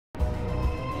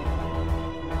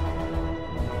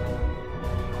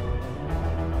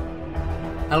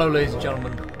Hello ladies and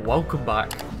gentlemen, welcome back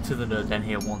to the Nerd Den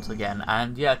here once again,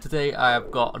 and yeah, today I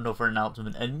have got another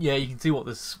announcement, and yeah, you can see what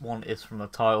this one is from the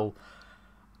title,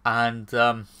 and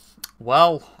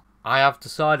well, I have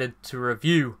decided to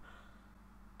review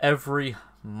every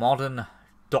modern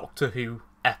Doctor Who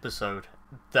episode.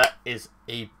 That is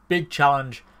a big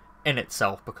challenge in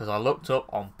itself, because I looked up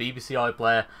on BBC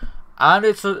iPlayer, and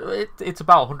it's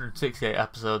about 168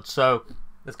 episodes, so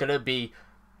there's going to be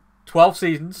 12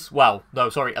 seasons, well, no,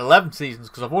 sorry, 11 seasons,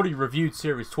 because I've already reviewed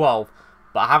Series 12,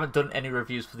 but I haven't done any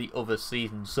reviews for the other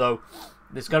seasons, so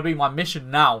it's going to be my mission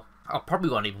now. I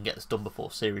probably won't even get this done before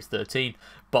Series 13,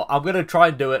 but I'm going to try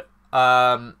and do it,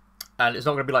 and it's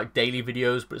not going to be like daily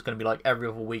videos, but it's going to be like every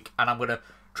other week, and I'm going to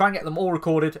try and get them all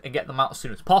recorded and get them out as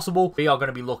soon as possible. We are going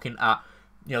to be looking at,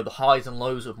 you know, the highs and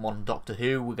lows of modern Doctor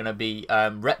Who. We're going to be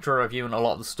retro reviewing a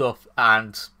lot of the stuff,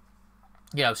 and,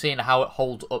 you know, seeing how it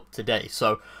holds up today,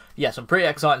 so yeah, some pretty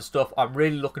exciting stuff. I'm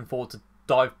really looking forward to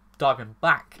diving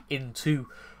back into,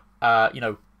 you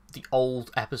know, the old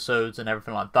episodes and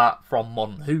everything like that from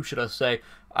Modern Who, should I say.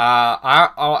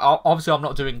 Obviously, I'm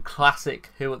not doing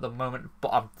classic Who at the moment, but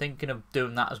I'm thinking of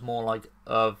doing that as more like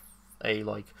of a,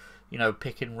 like, you know,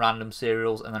 picking random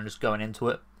serials and then just going into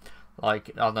it.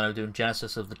 Like, I don't know, doing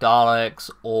Genesis of the Daleks,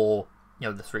 or, you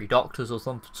know, the Three Doctors, or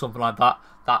something like that.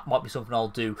 That might be something I'll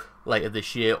do later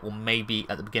this year, or maybe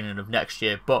at the beginning of next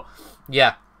year. But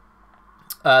yeah,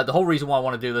 the whole reason why I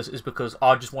want to do this is because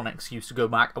I just want an excuse to go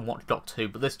back and watch Doctor Who.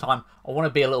 But this time, I want to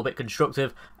be a little bit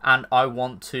constructive, and I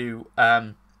want to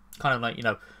kind of, like, you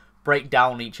know, break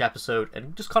down each episode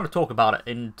and just kind of talk about it,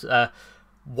 and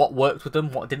what worked with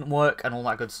them, what didn't work, and all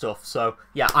that good stuff. So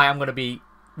yeah, I am going to be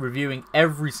reviewing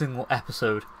every single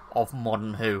episode of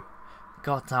Modern Who.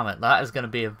 God damn it, that is going to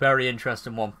be a very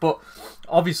interesting one. But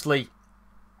obviously,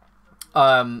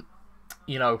 you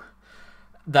know,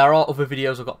 there are other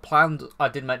videos I've got planned. I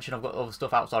did mention I've got other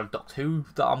stuff outside of Doctor Who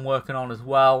that I'm working on as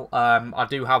well. I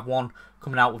do have one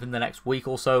coming out within the next week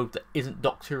or so that isn't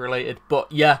Doctor Who related.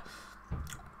 But yeah,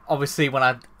 obviously when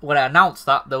I announced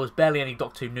that, there was barely any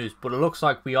Doctor Who news. But it looks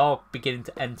like we are beginning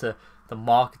to enter the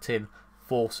marketing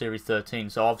for Series 13.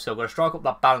 So obviously I've got to strike up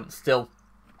that balance still.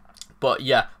 But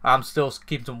yeah, I'm still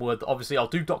keeping some word. Obviously, I'll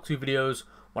do Doctor Who videos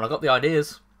when I got the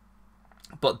ideas.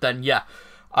 But then, yeah,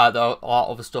 there are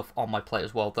other stuff on my plate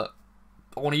as well that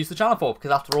I want to use the channel for.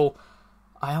 Because after all,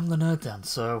 I am the Nerd Den,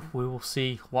 so we will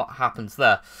see what happens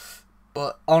there.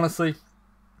 But honestly,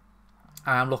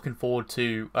 I am looking forward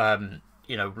to,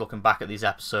 you know, looking back at these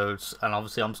episodes. And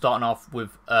obviously, I'm starting off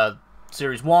with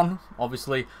Series 1,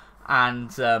 obviously.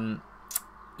 And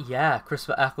yeah,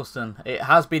 Christopher Eccleston. It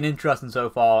has been interesting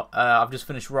so far. I've just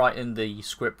finished writing the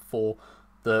script for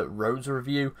the Rhodes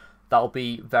review. That'll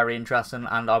be very interesting,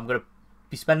 and I'm going to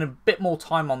be spending a bit more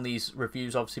time on these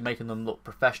reviews, obviously making them look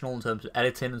professional in terms of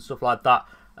editing and stuff like that.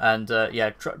 And yeah,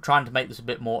 trying to make this a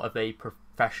bit more of a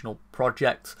professional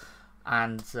project.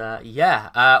 And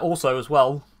yeah, also as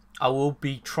well, I will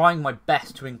be trying my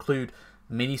best to include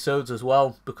minisodes as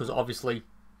well, because obviously,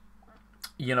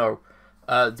 you know,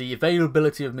 the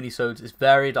availability of minisodes is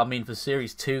varied. I mean, for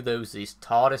Series 2, there was these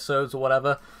TARDISodes or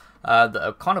whatever that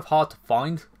are kind of hard to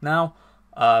find now.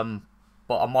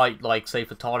 But I might, like, say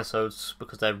for TARDISodes,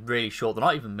 because they're really short, they're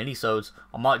not even minisodes,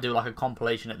 I might do like a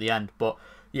compilation at the end. But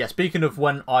yeah, speaking of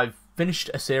when I've finished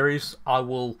a series, I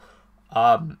will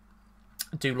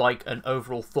do like an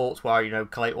overall thoughts where I, you know,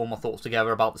 collate all my thoughts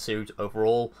together about the series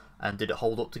overall, and did it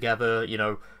hold up together, you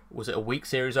know. Was it a weak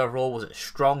series overall? Was it a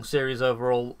strong series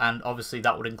overall? And obviously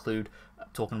that would include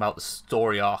talking about the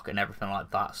story arc and everything like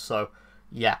that. So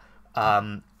yeah,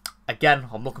 again,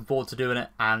 I'm looking forward to doing it,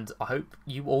 and I hope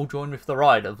you all join me for the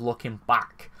ride of looking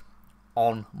back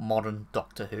on modern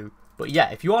Doctor Who. But yeah,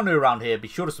 if you are new around here, be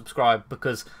sure to subscribe,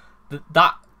 because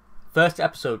that first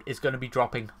episode is going to be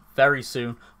dropping very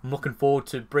soon. I'm looking forward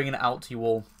to bringing it out to you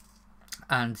all.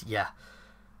 And yeah,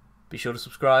 be sure to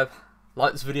subscribe.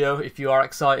 Like this video if you are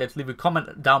excited. Leave a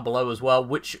comment down below as well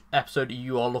which episode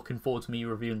you are looking forward to me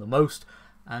reviewing the most.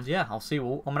 And yeah, I'll see you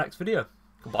all on my next video.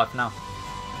 Goodbye for now.